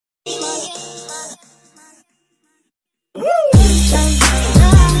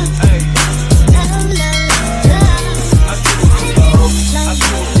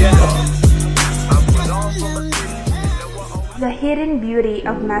mystery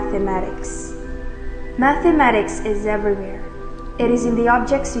of mathematics. Mathematics is everywhere. It is in the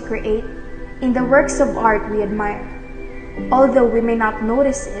objects we create, in the works of art we admire. Although we may not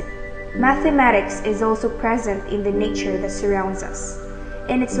notice it, mathematics is also present in the nature that surrounds us,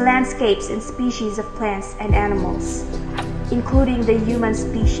 in its landscapes and species of plants and animals, including the human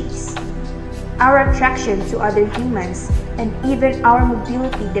species. Our attraction to other humans and even our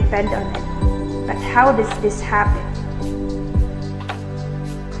mobility depend on it. But how does this happen?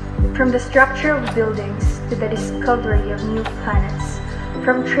 From the structure of buildings to the discovery of new planets,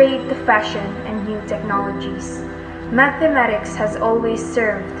 from trade to fashion and new technologies, mathematics has always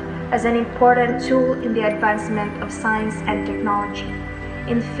served as an important tool in the advancement of science and technology,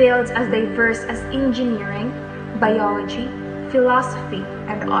 in fields as diverse as engineering, biology, philosophy,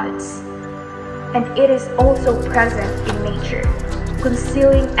 and arts. And it is also present in nature,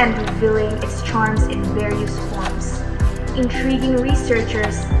 concealing and revealing its charms in various forms, intriguing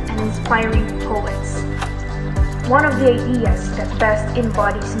researchers and inspiring poets. One of the ideas that best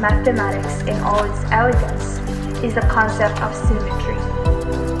embodies mathematics in all its elegance is the concept of symmetry.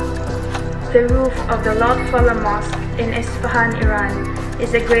 The roof of the Lot Fala Mosque in Isfahan, Iran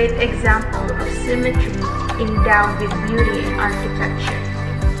is a great example of symmetry endowed with beauty in architecture.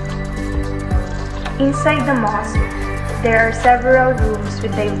 Inside the mosque, there are several rooms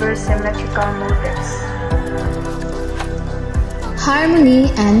with diverse symmetrical motifs.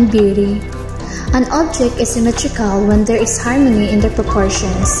 Harmony and beauty. An object is symmetrical when there is harmony in the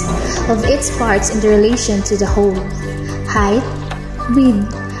proportions of its parts in the relation to the whole. Height,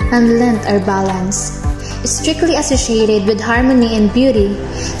 width, and length are balanced. Strictly associated with harmony and beauty,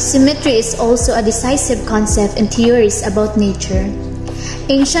 symmetry is also a decisive concept in theories about nature.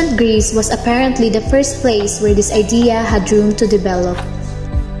 Ancient Greece was apparently the first place where this idea had room to develop.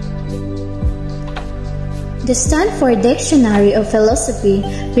 The Stanford Dictionary of Philosophy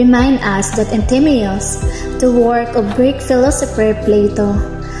reminds us that in Timaeus, the work of Greek philosopher Plato,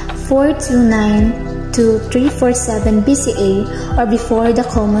 429 to 347 BCE or before the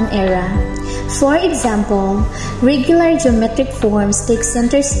Common Era. For example, regular geometric forms take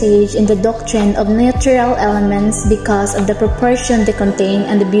center stage in the doctrine of natural elements because of the proportion they contain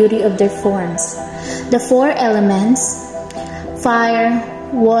and the beauty of their forms. The four elements, fire,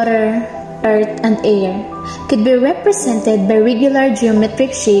 water, earth, and air, could be represented by regular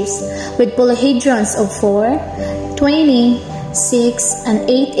geometric shapes with polyhedrons of 4, 20, 6, and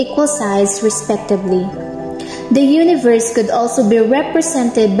 8 equal sides respectively. The universe could also be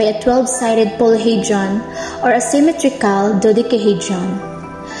represented by a 12-sided polyhedron or a symmetrical dodecahedron.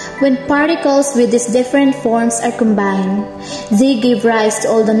 When particles with these different forms are combined, they give rise to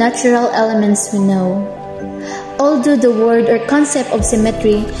all the natural elements we know. Although the word or concept of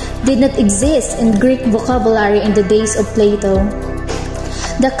symmetry did not exist in Greek vocabulary in the days of Plato,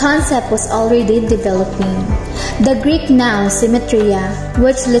 the concept was already developing. The Greek noun symmetria,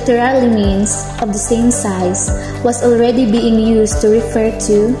 which literally means of the same size, was already being used to refer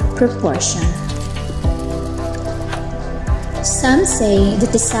to proportion. Some say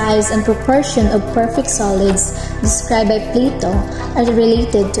that the size and proportion of perfect solids described by Plato are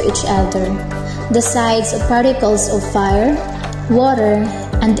related to each other. The sides of particles of fire, water,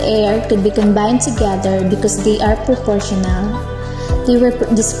 and air could be combined together because they are proportional. They were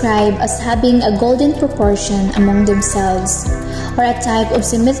described as having a golden proportion among themselves, or a type of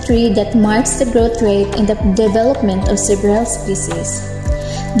symmetry that marks the growth rate in the development of several species.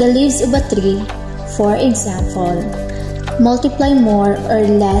 The leaves of a tree, for example, multiply more or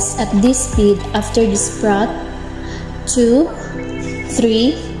less at this speed after the sprout 2,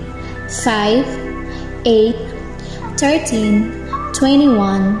 3, 5, 8, 13,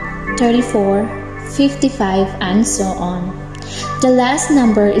 21, 34, 55, and so on. The last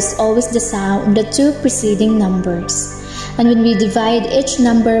number is always the sum of the two preceding numbers, and when we divide each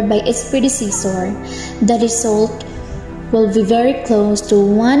number by its predecessor, the result will be very close to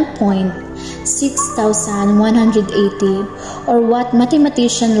 1.6180, or what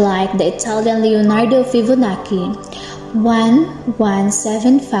mathematicians like the Italian Leonardo Fibonacci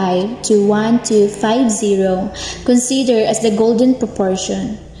 1175 to 1250 consider as the golden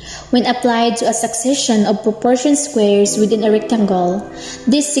proportion. When applied to a succession of proportion squares within a rectangle,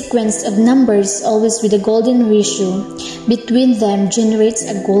 this sequence of numbers always with a golden ratio between them generates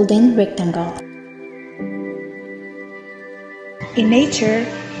a golden rectangle. In nature,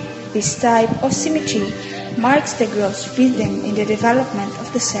 this type of symmetry marks the growth rhythm in the development of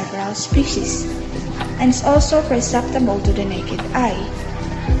the several species, and is also perceptible to the naked eye,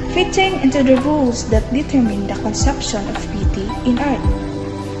 fitting into the rules that determine the conception of beauty in art.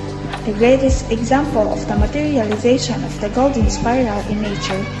 The greatest example of the materialization of the golden spiral in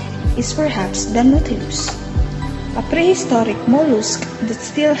nature is perhaps the nautilus, a prehistoric mollusk that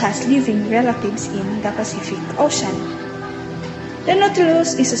still has living relatives in the Pacific Ocean. The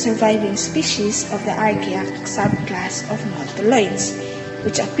nautilus is a surviving species of the Archaea subclass of nautiloids,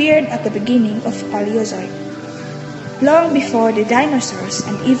 which appeared at the beginning of Paleozoic, long before the dinosaurs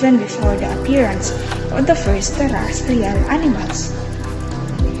and even before the appearance of the first terrestrial animals.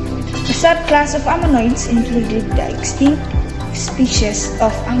 The subclass of ammonoids included the extinct species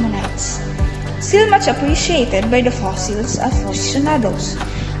of ammonites, still much appreciated by the fossils aficionados,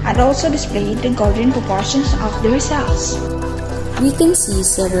 and also displayed the golden proportions of the results. We can see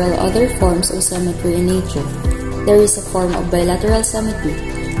several other forms of symmetry in nature. There is a form of bilateral symmetry,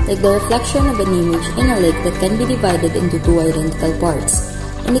 like the reflection of an image in a lake that can be divided into two identical parts,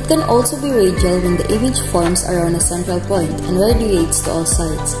 and it can also be radial when the image forms around a central point and radiates to all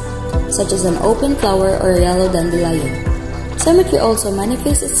sides, such as an open flower or a yellow dandelion. Symmetry also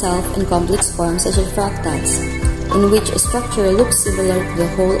manifests itself in complex forms such as fractals, in which a structure looks similar to the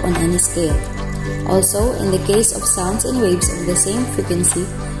whole on any scale. Also, in the case of sounds and waves of the same frequency,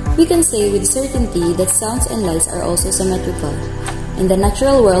 we can say with certainty that sounds and lights are also symmetrical. In the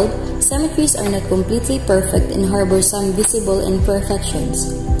natural world, symmetries are not completely perfect and harbor some visible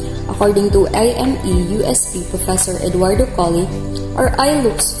imperfections. According to IME-USP Professor Eduardo Colli, our eye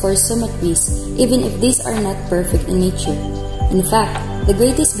looks for symmetries even if these are not perfect in nature. In fact, the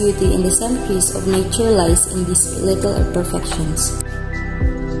greatest beauty in the symmetries of nature lies in these little imperfections.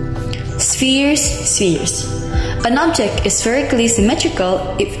 Spheres. An object is spherically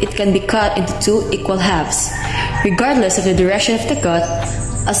symmetrical if it can be cut into two equal halves, regardless of the direction of the cut,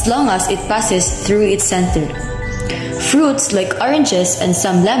 as long as it passes through its center. Fruits like oranges and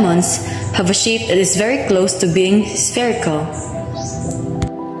some lemons have a shape that is very close to being spherical.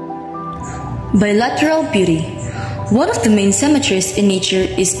 Bilateral beauty. One of the main symmetries in nature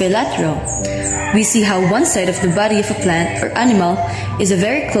is bilateral. We see how one side of the body of a plant or animal is a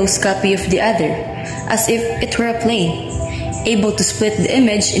very close copy of the other, as if it were a plane, able to split the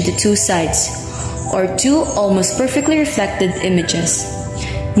image into two sides, or two almost perfectly reflected images.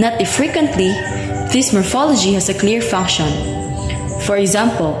 Not infrequently, this morphology has a clear function. For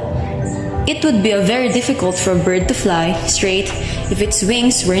example, it would be very difficult for a bird to fly straight if its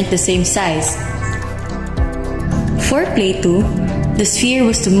wings weren't the same size. For Plato, the sphere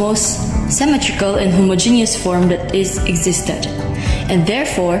was the most symmetrical and homogeneous form that existed, and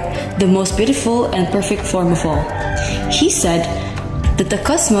therefore the most beautiful and perfect form of all. He said that the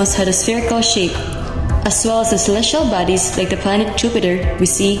cosmos had a spherical shape, as well as the celestial bodies like the planet Jupiter we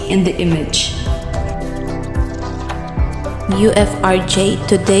see in the image. UFRJ,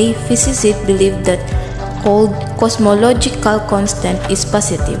 today physicists believe that called cosmological constant is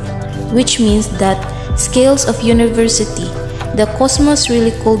positive, which means that scales of universality, the cosmos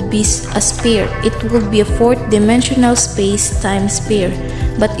really could be a sphere. It would be a fourth-dimensional space-time sphere,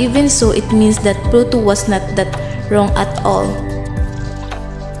 but even so, it means that Pluto was not that wrong at all.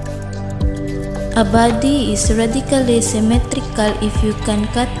 A body is radically symmetrical if you can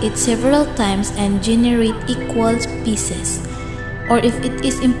cut it several times and generate equal pieces, or if it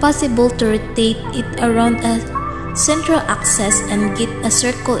is impossible to rotate it around a central axis and get a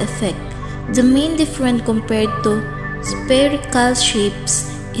circle effect. The main difference compared to spherical shapes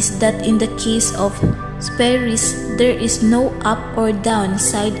is that in the case of spheres, there is no up or down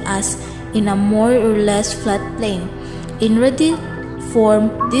side as in a more or less flat plane. In radial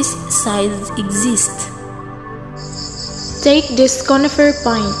form, these sides exist. Take this conifer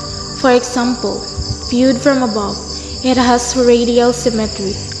pine, for example. Viewed from above, it has radial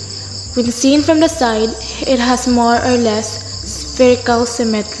symmetry. When seen from the side, it has more or less spherical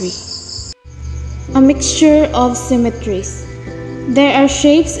symmetry. A mixture of symmetries. There are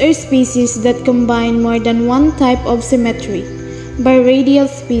shapes or species that combine more than one type of symmetry by radial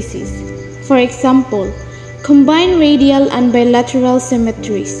species. For example, combine radial and bilateral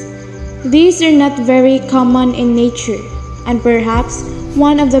symmetries. These are not very common in nature, and perhaps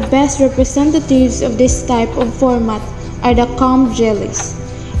one of the best representatives of this type of format are the comb jellies,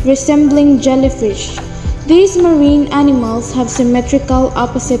 resembling jellyfish. These marine animals have symmetrical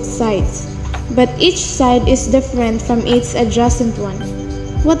opposite sides, but each side is different from its adjacent one.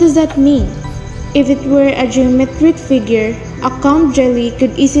 What does that mean? If it were a geometric figure, a comb jelly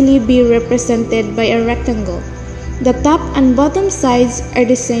could easily be represented by a rectangle. The top and bottom sides are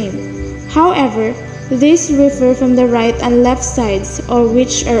the same. However, these differ from the right and left sides, or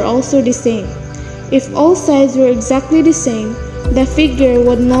which are also the same. If all sides were exactly the same, the figure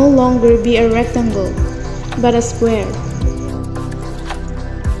would no longer be a rectangle, but a square.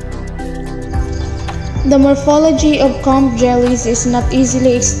 The morphology of comb jellies is not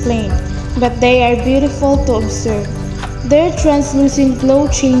easily explained, but they are beautiful to observe. Their translucent glow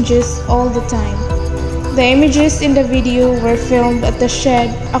changes all the time. The images in the video were filmed at the Shed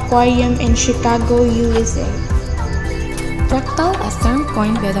Aquarium in Chicago, USA. Fractal, a term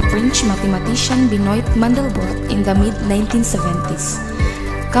coined by the French mathematician Benoit Mandelbrot in the mid-1970s,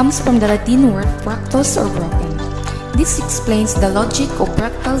 comes from the Latin word fractus or broken. This explains the logic of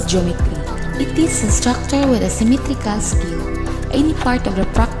fractal geometry. It is a structure with a symmetrical scale. Any part of the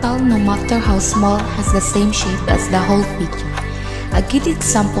fractal, no matter how small, has the same shape as the whole figure. A good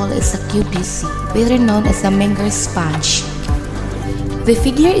example is a QBC, better known as the Menger's sponge. The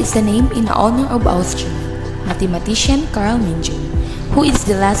figure is named in honor of Austrian mathematician Carl Menger, who in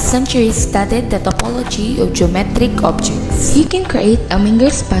the last century studied the topology of geometric objects. He can create a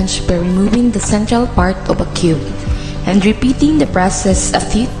Menger's sponge by removing the central part of a cube and repeating the process a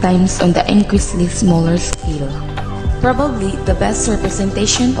few times on the increasingly smaller scale. Probably the best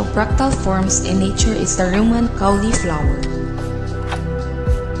representation of fractal forms in nature is the Roman cauliflower.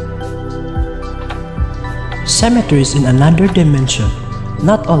 Symmetries in another dimension.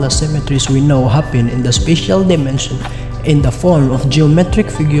 Not all the symmetries we know happen in the spatial dimension in the form of geometric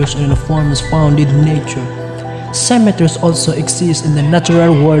figures or in the forms found in nature. Symmetries also exist in the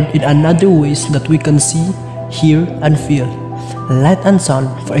natural world in other ways that we can see, hear, and feel. Light and sound,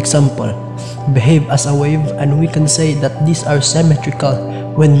 for example, behave as a wave, and we can say that these are symmetrical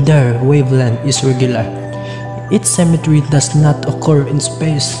when their wavelength is regular. Its symmetry does not occur in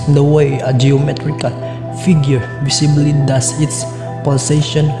space the way a geometrical figure visibly does. Its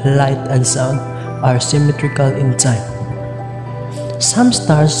pulsation, light, and sound are symmetrical in time. Some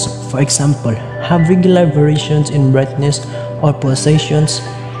stars, for example, have regular variations in brightness or pulsations.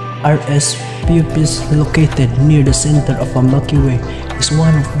 RS Puppis, located near the center of a Milky Way, is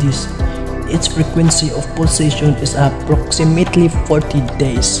one of these. Its frequency of pulsation is approximately 40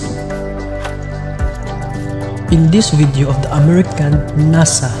 days. In this video of the American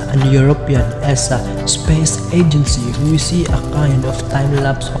NASA and European ESA Space Agency, we see a kind of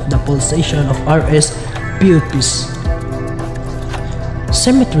time-lapse of the pulsation of RS Puppis.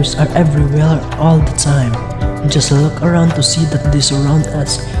 Symmetries are everywhere all the time. Just look around to see that they surround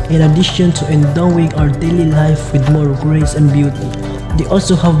us. In addition to endowing our daily life with more grace and beauty, they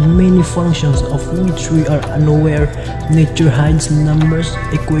also have many functions of which we are unaware. Nature hides numbers,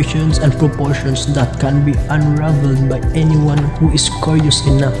 equations, and proportions that can be unraveled by anyone who is curious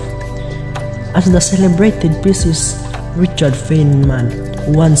enough. As the celebrated physicist Richard Feynman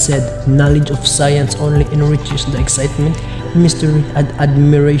once said, knowledge of science only enriches the excitement, mystery, and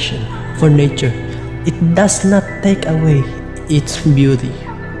admiration for nature. It does not take away its beauty.